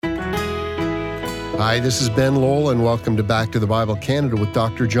Hi, this is Ben Lowell, and welcome to Back to the Bible Canada with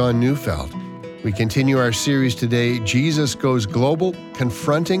Dr. John Neufeld. We continue our series today, Jesus Goes Global,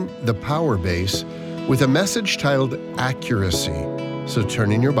 Confronting the Power Base, with a message titled Accuracy. So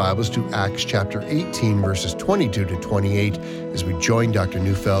turn in your Bibles to Acts chapter 18, verses 22 to 28, as we join Dr.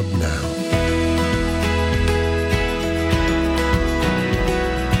 Neufeld now.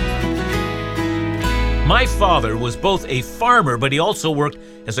 My father was both a farmer, but he also worked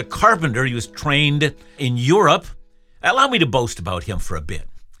as a carpenter. He was trained in Europe. Allow me to boast about him for a bit.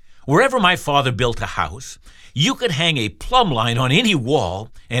 Wherever my father built a house, you could hang a plumb line on any wall,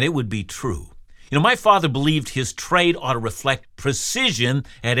 and it would be true. My father believed his trade ought to reflect precision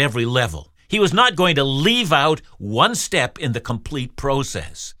at every level. He was not going to leave out one step in the complete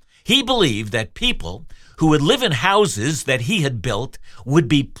process. He believed that people who would live in houses that he had built would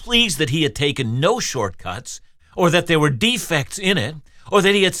be pleased that he had taken no shortcuts, or that there were defects in it, or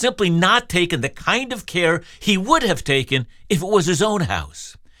that he had simply not taken the kind of care he would have taken if it was his own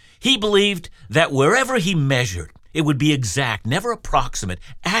house. He believed that wherever he measured, it would be exact, never approximate.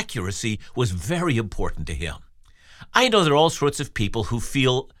 Accuracy was very important to him. I know there are all sorts of people who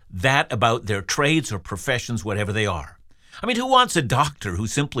feel that about their trades or professions, whatever they are. Who wants a doctor who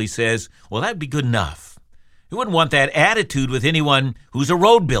simply says, well, that'd be good enough? You wouldn't want that attitude with anyone who's a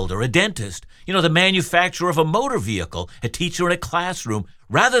road builder, a dentist, the manufacturer of a motor vehicle, a teacher in a classroom.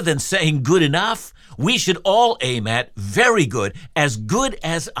 Rather than saying good enough, we should all aim at very good as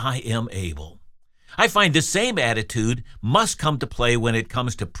I am able. I find the same attitude must come to play when it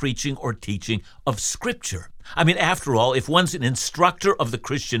comes to preaching or teaching of Scripture. After all, if one's an instructor of the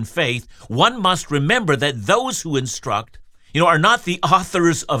Christian faith, one must remember that those who instruct are not the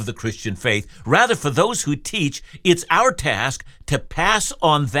authors of the Christian faith. Rather, for those who teach, it's our task to pass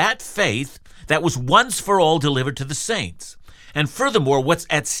on that faith that was once for all delivered to the saints. And furthermore, what's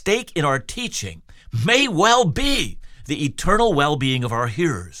at stake in our teaching may well be the eternal well-being of our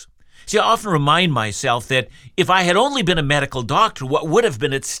hearers. See, I often remind myself that if I had only been a medical doctor, what would have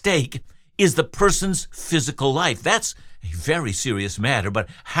been at stake is the person's physical life. That's a very serious matter, but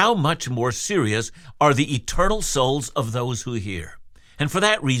how much more serious are the eternal souls of those who hear? And for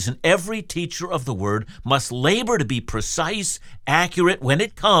that reason, every teacher of the Word must labor to be precise, accurate when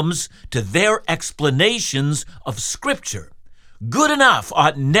it comes to their explanations of Scripture. Good enough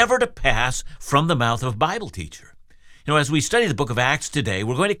ought never to pass from the mouth of a Bible teacher. As we study the book of Acts today,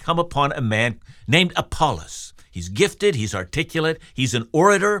 we're going to come upon a man named Apollos. He's gifted, he's articulate, he's an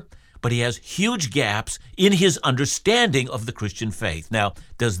orator, but he has huge gaps in his understanding of the Christian faith. Now,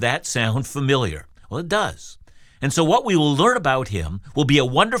 does that sound familiar? Well, it does. And so what we will learn about him will be a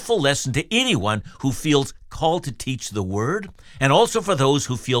wonderful lesson to anyone who feels called to teach the Word, and also for those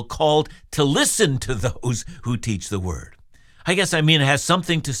who feel called to listen to those who teach the Word. It has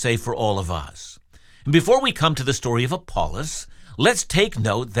something to say for all of us. And before we come to the story of Apollos, let's take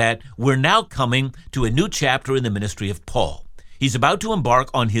note that we're now coming to a new chapter in the ministry of Paul. He's about to embark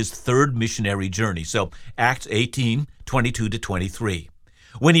on his third missionary journey. So Acts 18, 22 to 23.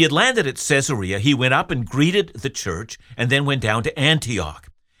 When he had landed at Caesarea, he went up and greeted the church and then went down to Antioch.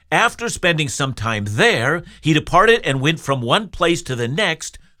 After spending some time there, he departed and went from one place to the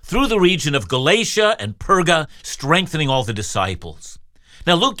next through the region of Galatia and Perga, strengthening all the disciples.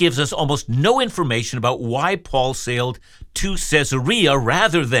 Now, Luke gives us almost no information about why Paul sailed to Caesarea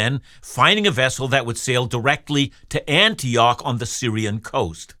rather than finding a vessel that would sail directly to Antioch on the Syrian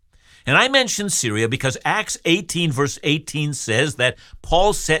coast. And I mention Syria because Acts 18 verse 18 says that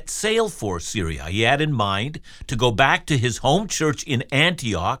Paul set sail for Syria. He had in mind to go back to his home church in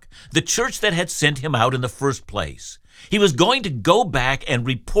Antioch, the church that had sent him out in the first place. He was going to go back and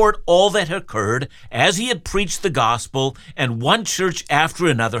report all that had occurred as he had preached the gospel and one church after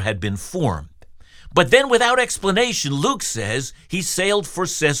another had been formed. But then without explanation, Luke says he sailed for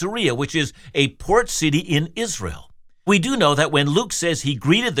Caesarea, which is a port city in Israel. We do know that when Luke says he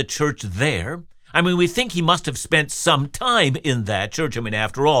greeted the church there, we think he must have spent some time in that church.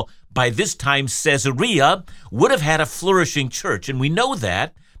 After all, by this time Caesarea would have had a flourishing church. And we know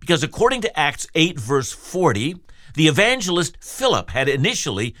that because according to Acts 8 verse 40, the evangelist Philip had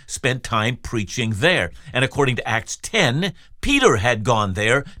initially spent time preaching there. And according to Acts 10, Peter had gone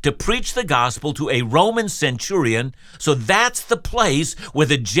there to preach the gospel to a Roman centurion. So that's the place where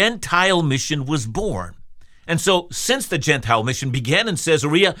the Gentile mission was born. And so since the Gentile mission began in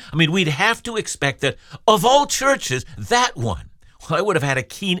Caesarea, we'd have to expect that of all churches, that one, I would have had a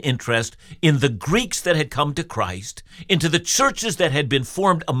keen interest in the Greeks that had come to Christ, into the churches that had been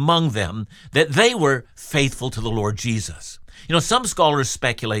formed among them, that they were faithful to the Lord Jesus. Some scholars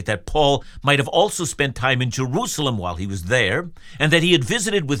speculate that Paul might have also spent time in Jerusalem while he was there, and that he had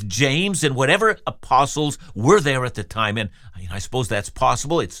visited with James and whatever apostles were there at the time. And I suppose that's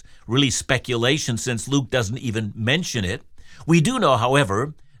possible. It's really speculation since Luke doesn't even mention it. We do know,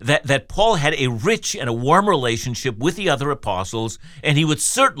 however, that Paul had a rich and a warm relationship with the other apostles, and he would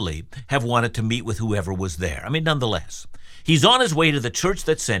certainly have wanted to meet with whoever was there. Nonetheless, he's on his way to the church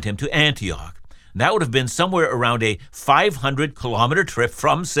that sent him to Antioch. That would have been somewhere around a 500-kilometer trip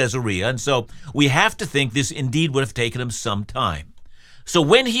from Caesarea, and so we have to think this indeed would have taken him some time. So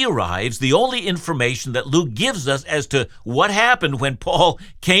when he arrives, the only information that Luke gives us as to what happened when Paul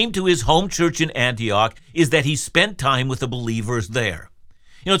came to his home church in Antioch is that he spent time with the believers there.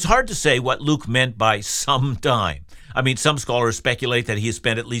 It's hard to say what Luke meant by some time. Some scholars speculate that he has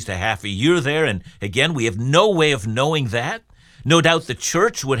spent at least a half a year there, and again, we have no way of knowing that. No doubt the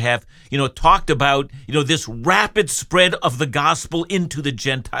church would have, talked about, this rapid spread of the gospel into the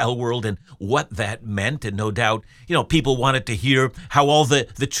Gentile world and what that meant. And no doubt, people wanted to hear how all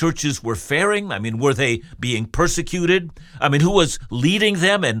the churches were faring. Were they being persecuted? Who was leading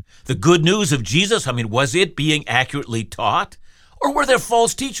them? And the good news of Jesus, was it being accurately taught? Or were there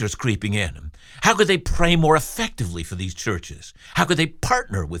false teachers creeping in? How could they pray more effectively for these churches? How could they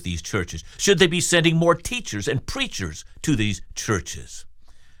partner with these churches? Should they be sending more teachers and preachers to these churches?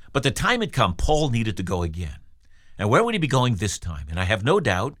 But the time had come, Paul needed to go again. And where would he be going this time? And I have no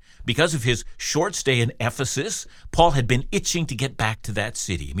doubt, because of his short stay in Ephesus, Paul had been itching to get back to that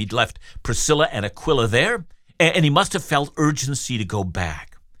city. He'd left Priscilla and Aquila there, and he must have felt urgency to go back.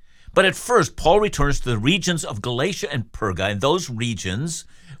 But at first, Paul returns to the regions of Galatia and Perga, and those regions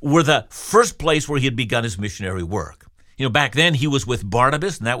were the first place where he had begun his missionary work. Back then he was with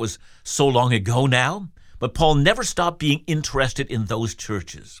Barnabas, and that was so long ago now, but Paul never stopped being interested in those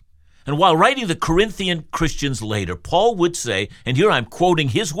churches. And while writing the Corinthian Christians later, Paul would say, and here I'm quoting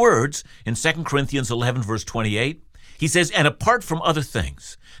his words in 2 Corinthians 11, verse 28, he says, "And apart from other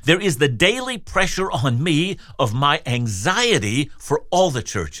things, there is the daily pressure on me of my anxiety for all the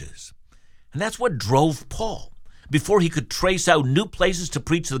churches." And that's what drove Paul. Before he could trace out new places to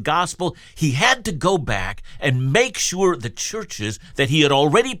preach the gospel, he had to go back and make sure the churches that he had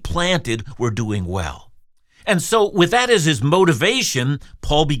already planted were doing well. And so with that as his motivation,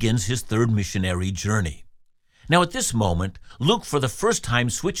 Paul begins his third missionary journey. Now at this moment, Luke for the first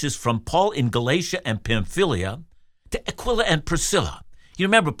time switches from Paul in Galatia and Pamphylia to Aquila and Priscilla. You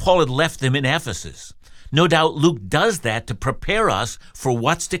remember, Paul had left them in Ephesus. No doubt Luke does that to prepare us for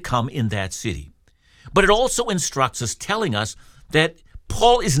what's to come in that city. But it also instructs us, telling us that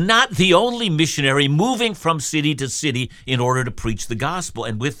Paul is not the only missionary moving from city to city in order to preach the gospel.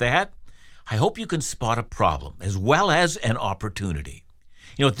 And with that, I hope you can spot a problem as well as an opportunity.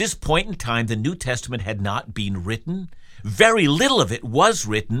 At this point in time, the New Testament had not been written. Very little of it was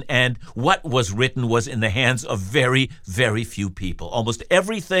written, and what was written was in the hands of very, very few people. Almost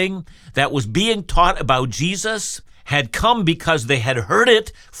everything that was being taught about Jesus had come because they had heard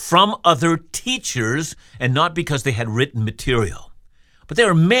it from other teachers and not because they had written material. But there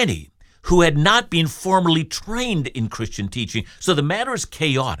are many who had not been formally trained in Christian teaching, so the matter is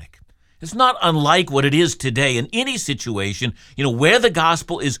chaotic. It's not unlike what it is today in any situation, where the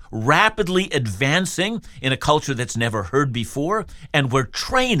gospel is rapidly advancing in a culture that's never heard before and where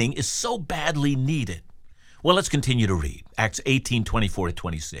training is so badly needed. Well, let's continue to read. Acts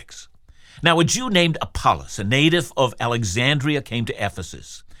 18:24-26. Now a Jew named Apollos, a native of Alexandria, came to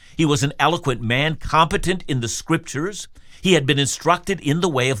Ephesus. He was an eloquent man, competent in the scriptures. He had been instructed in the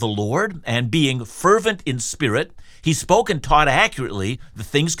way of the Lord, and being fervent in spirit, he spoke and taught accurately the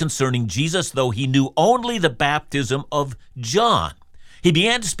things concerning Jesus, though he knew only the baptism of John. He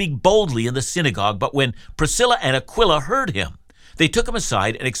began to speak boldly in the synagogue, but when Priscilla and Aquila heard him, they took him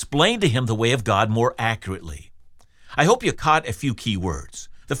aside and explained to him the way of God more accurately. I hope you caught a few key words.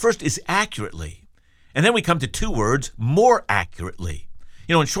 The first is accurately, and then we come to two words, more accurately.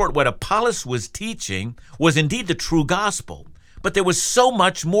 In short, what Apollos was teaching was indeed the true gospel, but there was so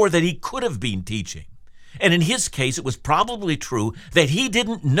much more that he could have been teaching. And in his case, it was probably true that he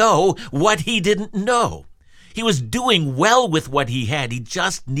didn't know what he didn't know. He was doing well with what he had. He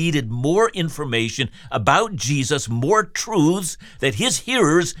just needed more information about Jesus, more truths that his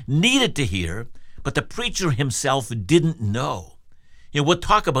hearers needed to hear, but the preacher himself didn't know. We'll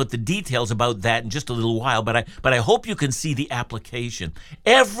talk about the details about that in just a little while, but I hope you can see the application.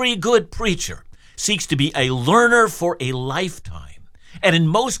 Every good preacher seeks to be a learner for a lifetime. And in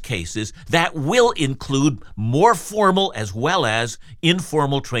most cases, that will include more formal as well as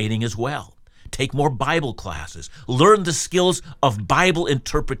informal training as well. take more Bible classes, learn the skills of Bible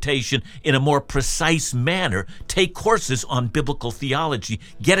interpretation in a more precise manner, take courses on biblical theology,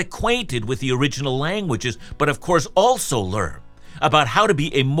 get acquainted with the original languages, but of course also learn about how to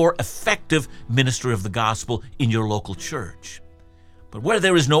be a more effective minister of the gospel in your local church. But where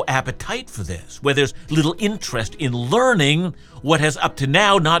there is no appetite for this, where there's little interest in learning what has up to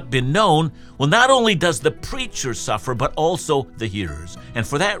now not been known, well, not only does the preacher suffer, but also the hearers. And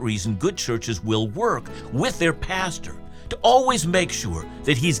for that reason, good churches will work with their pastor to always make sure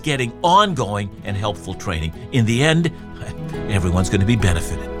that he's getting ongoing and helpful training. In the end, everyone's going to be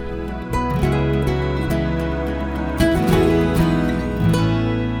benefited.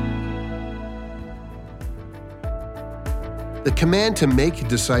 The command to make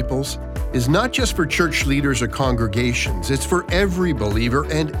disciples is not just for church leaders or congregations, it's for every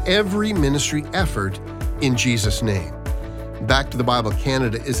believer and every ministry effort in Jesus' name. Back to the Bible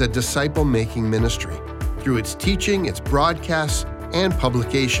Canada is a disciple-making ministry through its teaching, its broadcasts, and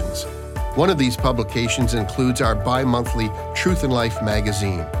publications. One of these publications includes our bi-monthly Truth and Life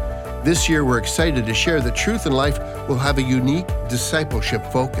magazine. This year, we're excited to share that Truth and Life will have a unique discipleship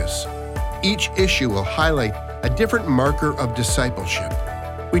focus. Each issue will highlight a different marker of discipleship.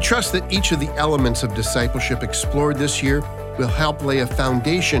 We trust that each of the elements of discipleship explored this year will help lay a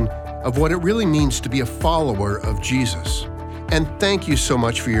foundation of what it really means to be a follower of Jesus. And thank you so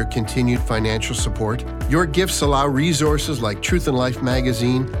much for your continued financial support. Your gifts allow resources like Truth and Life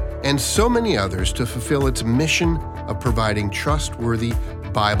magazine and so many others to fulfill its mission of providing trustworthy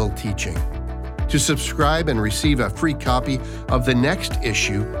Bible teaching. To subscribe and receive a free copy of the next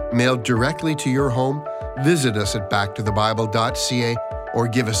issue mailed directly to your home, visit us at backtothebible.ca or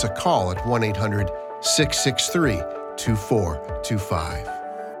give us a call at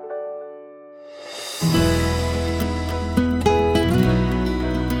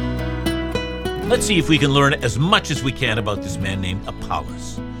Let's see if we can learn as much as we can about this man named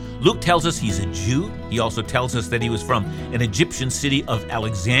Apollos. Luke tells us he's a Jew. He also tells us that he was from an Egyptian city of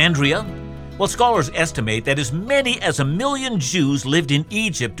Alexandria. Well, scholars estimate that as many as 1 million Jews lived in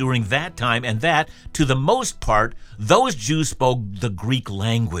Egypt during that time, and that, to the most part, those Jews spoke the Greek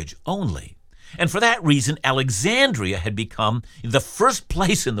language only. And for that reason, Alexandria had become the first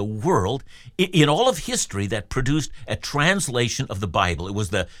place in the world in all of history that produced a translation of the Bible. It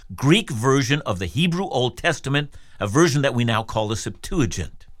was the Greek version of the Hebrew Old Testament, a version that we now call the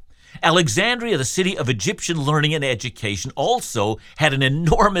Septuagint. Alexandria, the city of Egyptian learning and education, also had an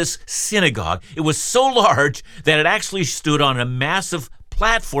enormous synagogue. It was so large that it actually stood on a massive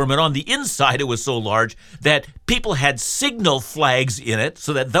platform, and on the inside it was so large that people had signal flags in it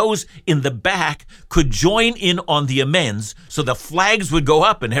so that those in the back could join in on the amens, so the flags would go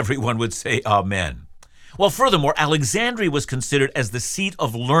up and everyone would say amen. Well, furthermore, Alexandria was considered as the seat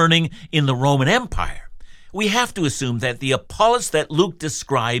of learning in the Roman Empire. We have to assume that the Apollos that Luke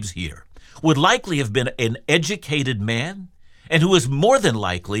describes here would likely have been an educated man and who was more than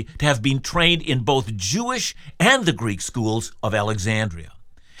likely to have been trained in both Jewish and the Greek schools of Alexandria.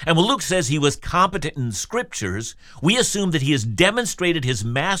 And when Luke says he was competent in scriptures, we assume that he has demonstrated his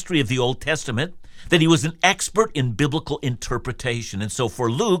mastery of the Old Testament, that he was an expert in biblical interpretation. And so for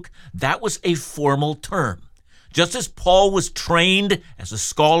Luke, that was a formal term. Just as Paul was trained as a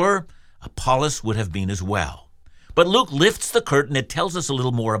scholar, Apollos would have been as well. But Luke lifts the curtain and tells us a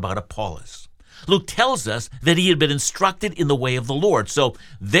little more about Apollos. Luke tells us that he had been instructed in the way of the Lord. So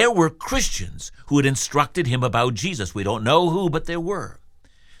there were Christians who had instructed him about Jesus. We don't know who, but there were.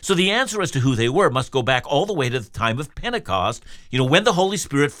 So the answer as to who they were must go back all the way to the time of Pentecost, when the Holy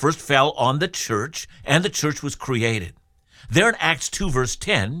Spirit first fell on the church and the church was created. There in Acts 2, verse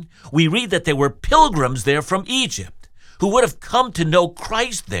 10, we read that there were pilgrims there from Egypt who would have come to know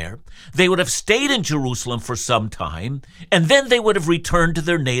Christ there. They would have stayed in Jerusalem for some time, and then they would have returned to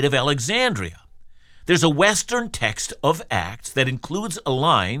their native Alexandria. There's a Western text of Acts that includes a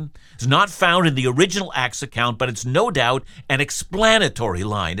line. It's not found in the original Acts account, but it's no doubt an explanatory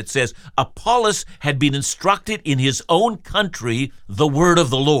line. It says, Apollos had been instructed in his own country the word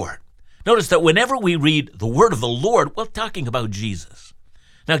of the Lord. Notice that whenever we read the word of the Lord, we're talking about Jesus.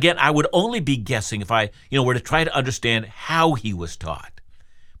 Now, again, I would only be guessing if I, were to try to understand how he was taught.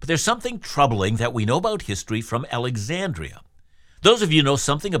 But there's something troubling that we know about history from Alexandria. Those of you who know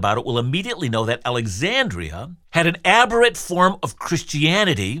something about it will immediately know that Alexandria had an aberrant form of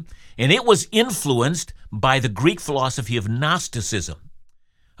Christianity, and it was influenced by the Greek philosophy of Gnosticism.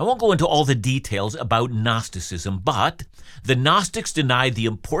 I won't go into all the details about Gnosticism, but the Gnostics denied the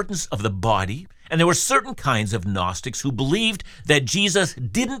importance of the body, and there were certain kinds of Gnostics who believed that Jesus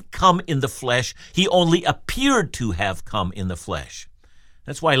didn't come in the flesh, he only appeared to have come in the flesh.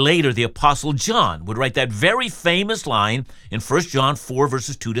 That's why later the Apostle John would write that very famous line in 1 John 4,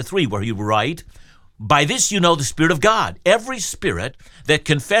 verses 2-3, where he would write, "By this you know the Spirit of God. Every spirit that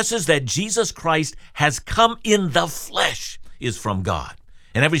confesses that Jesus Christ has come in the flesh is from God.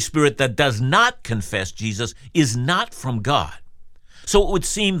 And every spirit that does not confess Jesus is not from God." So it would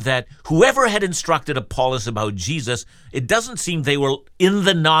seem that whoever had instructed Apollos about Jesus, it doesn't seem they were in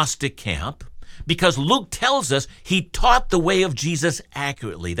the Gnostic camp, because Luke tells us he taught the way of Jesus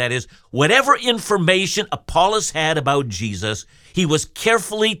accurately. That is, whatever information Apollos had about Jesus, he was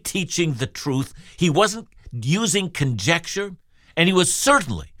carefully teaching the truth. He wasn't using conjecture, and he was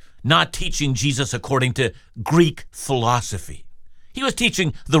certainly not teaching Jesus according to Greek philosophy. He was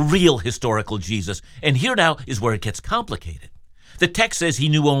teaching the real historical Jesus, and here now is where it gets complicated. The text says he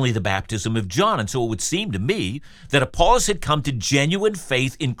knew only the baptism of John, and so it would seem to me that Apollos had come to genuine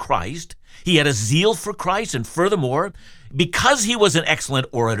faith in Christ. He had a zeal for Christ, and furthermore, because he was an excellent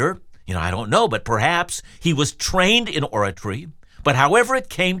orator, I don't know, but perhaps he was trained in oratory, but however it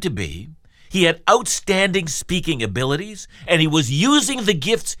came to be, he had outstanding speaking abilities, and he was using the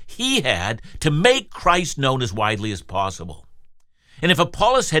gifts he had to make Christ known as widely as possible. And if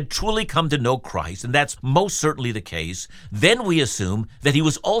Apollos had truly come to know Christ, and that's most certainly the case, then we assume that he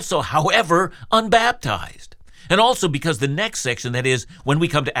was also, however, unbaptized. And also because the next section, that is, when we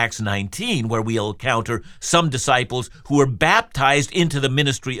come to Acts 19, where we'll encounter some disciples who were baptized into the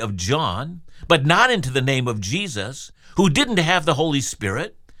ministry of John, but not into the name of Jesus, who didn't have the Holy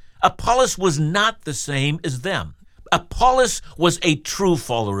Spirit, Apollos was not the same as them. Apollos was a true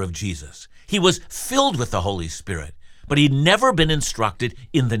follower of Jesus. He was filled with the Holy Spirit, but he'd never been instructed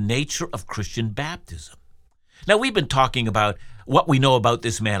in the nature of Christian baptism. Now, we've been talking about what we know about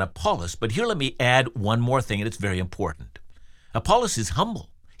this man Apollos, but here let me add one more thing, and it's very important. Apollos is humble.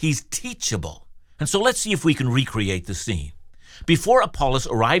 He's teachable. And so let's see if we can recreate the scene. Before Apollos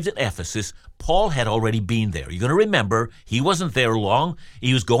arrived at Ephesus, Paul had already been there. You're going to remember, he wasn't there long.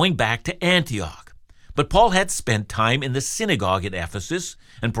 He was going back to Antioch. But Paul had spent time in the synagogue at Ephesus,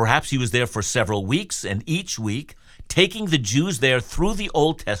 and perhaps he was there for several weeks, and each week, taking the Jews there through the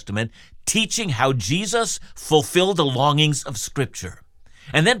Old Testament, teaching how Jesus fulfilled the longings of Scripture.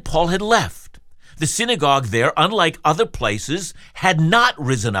 And then Paul had left. The synagogue there, unlike other places, had not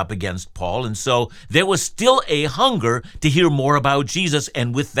risen up against Paul, and so there was still a hunger to hear more about Jesus.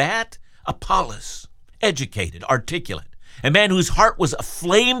 And with that, Apollos, educated, articulate, a man whose heart was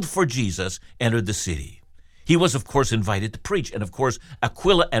aflame for Jesus, entered the city. He was, of course, invited to preach. And, of course,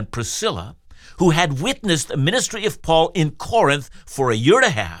 Aquila and Priscilla, who had witnessed the ministry of Paul in Corinth for a year and a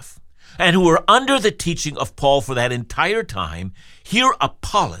half, and who were under the teaching of Paul for that entire time, hear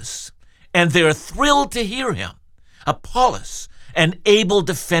Apollos, and they're thrilled to hear him. Apollos, an able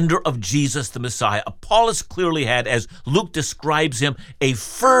defender of Jesus the Messiah. Apollos clearly had, as Luke describes him, a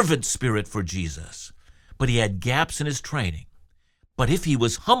fervent spirit for Jesus, but he had gaps in his training. But if he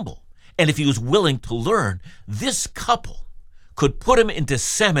was humble, and if he was willing to learn, this couple could put him into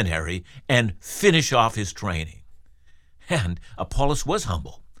seminary and finish off his training. And Apollos was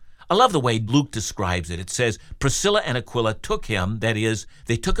humble. I love the way Luke describes it. It says, Priscilla and Aquila took him, that is,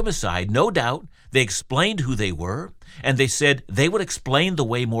 they took him aside, no doubt. They explained who they were, and they said they would explain the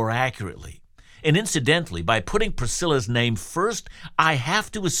way more accurately. And incidentally, by putting Priscilla's name first, I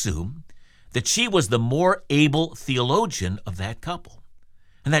have to assume that she was the more able theologian of that couple.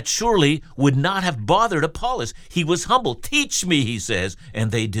 And that surely would not have bothered Apollos. He was humble. Teach me, he says,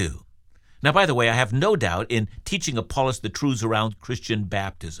 and they do. Now, by the way, I have no doubt in teaching Apollos the truths around Christian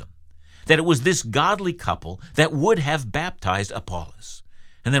baptism, that it was this godly couple that would have baptized Apollos.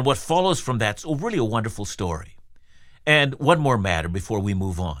 And then what follows from that's really a wonderful story. And one more matter before we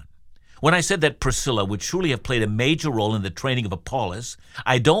move on. When I said that Priscilla would surely have played a major role in the training of Apollos,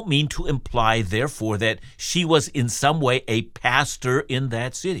 I don't mean to imply, therefore, that she was in some way a pastor in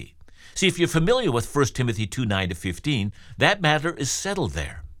that city. See, if you're familiar with 1 Timothy 2:9-15, that matter is settled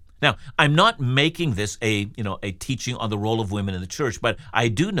there. Now, I'm not making this a teaching on the role of women in the church, but I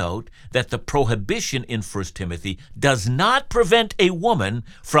do note that the prohibition in 1 Timothy does not prevent a woman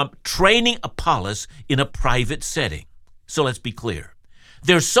from training Apollos in a private setting. So let's be clear.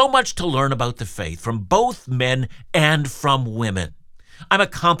 There's so much to learn about the faith from both men and from women. I'm a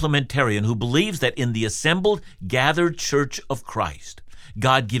complementarian who believes that in the assembled, gathered church of Christ,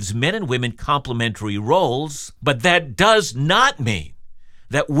 God gives men and women complementary roles, but that does not mean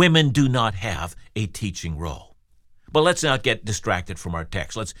that women do not have a teaching role. But let's not get distracted from our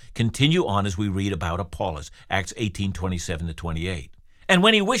text. Let's continue on as we read about Apollos, Acts 18:27-28. And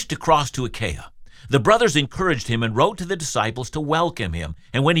when he wished to cross to Achaia, the brothers encouraged him and wrote to the disciples to welcome him.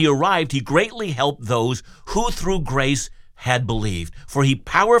 And when he arrived, he greatly helped those who through grace had believed, for he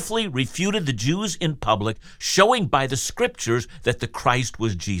powerfully refuted the Jews in public, showing by the scriptures that the Christ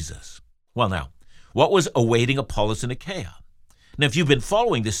was Jesus. Well, now, what was awaiting Apollos in Achaia? Now, if you've been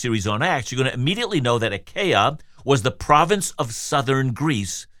following this series on Acts, you're going to immediately know that Achaia was the province of southern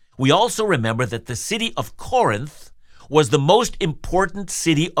Greece. We also remember that the city of Corinth was the most important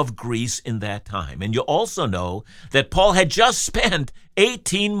city of Greece in that time. And you also know that Paul had just spent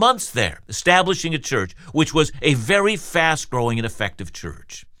 18 months there establishing a church, which was a very fast-growing and effective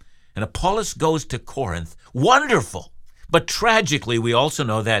church. And Apollos goes to Corinth. Wonderful! But tragically, we also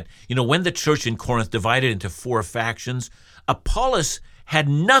know that, when the church in Corinth divided into 4 factions, Apollos had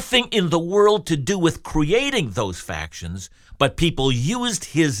nothing in the world to do with creating those factions, but people used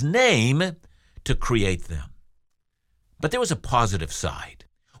his name to create them. But there was a positive side.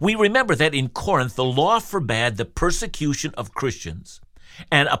 We remember that in Corinth, the law forbade the persecution of Christians,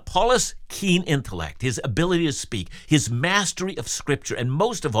 and Apollos' keen intellect, his ability to speak, his mastery of Scripture, and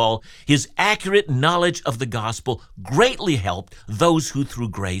most of all, his accurate knowledge of the gospel greatly helped those who through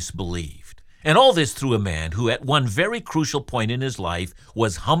grace believed. And all this through a man who at one very crucial point in his life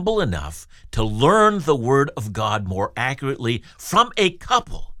was humble enough to learn the Word of God more accurately from a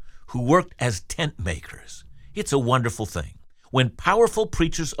couple who worked as tent makers. It's a wonderful thing when powerful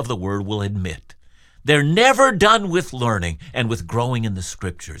preachers of the Word will admit they're never done with learning and with growing in the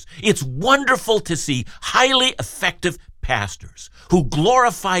Scriptures. It's wonderful to see highly effective pastors who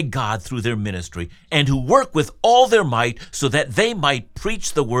glorify God through their ministry and who work with all their might so that they might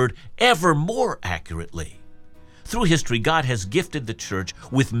preach the Word ever more accurately. Through history, God has gifted the church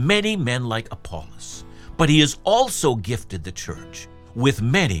with many men like Apollos, but he has also gifted the church with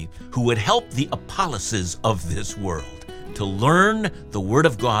many who would help the Apolloses of this world to learn the Word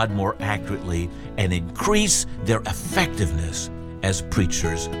of God more accurately and increase their effectiveness as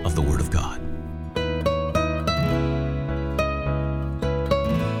preachers of the Word of God.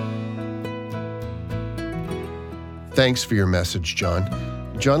 Thanks for your message, John.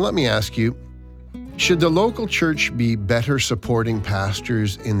 John, let me ask you, should the local church be better supporting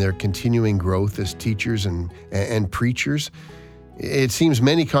pastors in their continuing growth as teachers and preachers? It seems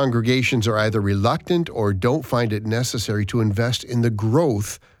many congregations are either reluctant or don't find it necessary to invest in the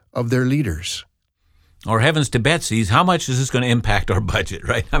growth of their leaders. Or heavens to Betsy's, how much is this going to impact our budget,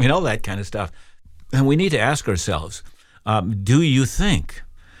 right? All that kind of stuff. And we need to ask ourselves, do you think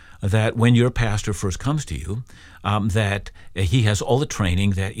that when your pastor first comes to you, that he has all the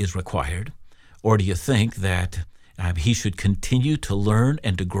training that is required? Or do you think that he should continue to learn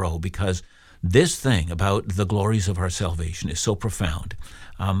and to grow? Because this thing about the glories of our salvation is so profound.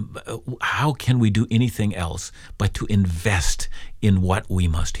 How can we do anything else but to invest in what we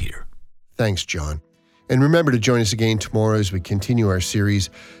must hear? Thanks, John. And remember to join us again tomorrow as we continue our series,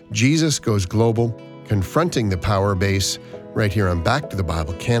 Jesus Goes Global, Confronting the Power Base, right here on Back to the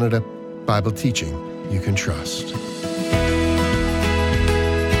Bible Canada, Bible teaching you can trust.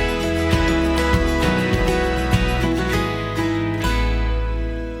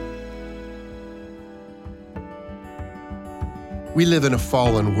 We live in a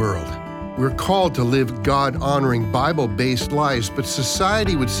fallen world. We're called to live God-honoring, Bible-based lives, but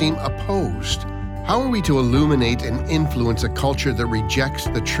society would seem opposed. How are we to illuminate and influence a culture that rejects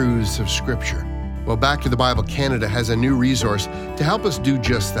the truths of Scripture? Well, Back to the Bible Canada has a new resource to help us do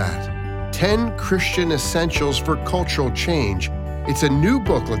just that. 10 Christian Essentials for Cultural Change. It's a new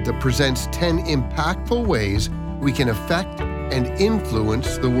booklet that presents 10 impactful ways we can affect and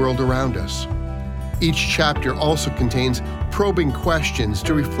influence the world around us. Each chapter also contains probing questions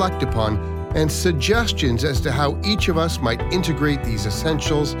to reflect upon and suggestions as to how each of us might integrate these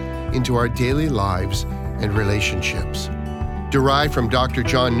essentials into our daily lives and relationships. Derived from Dr.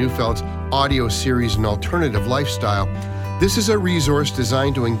 John Neufeld's audio series, An Alternative Lifestyle, this is a resource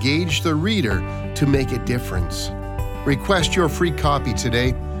designed to engage the reader to make a difference. Request your free copy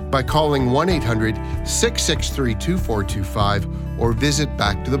today by calling 1-800-663-2425 or visit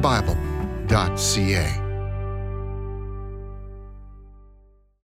backtothebible.ca.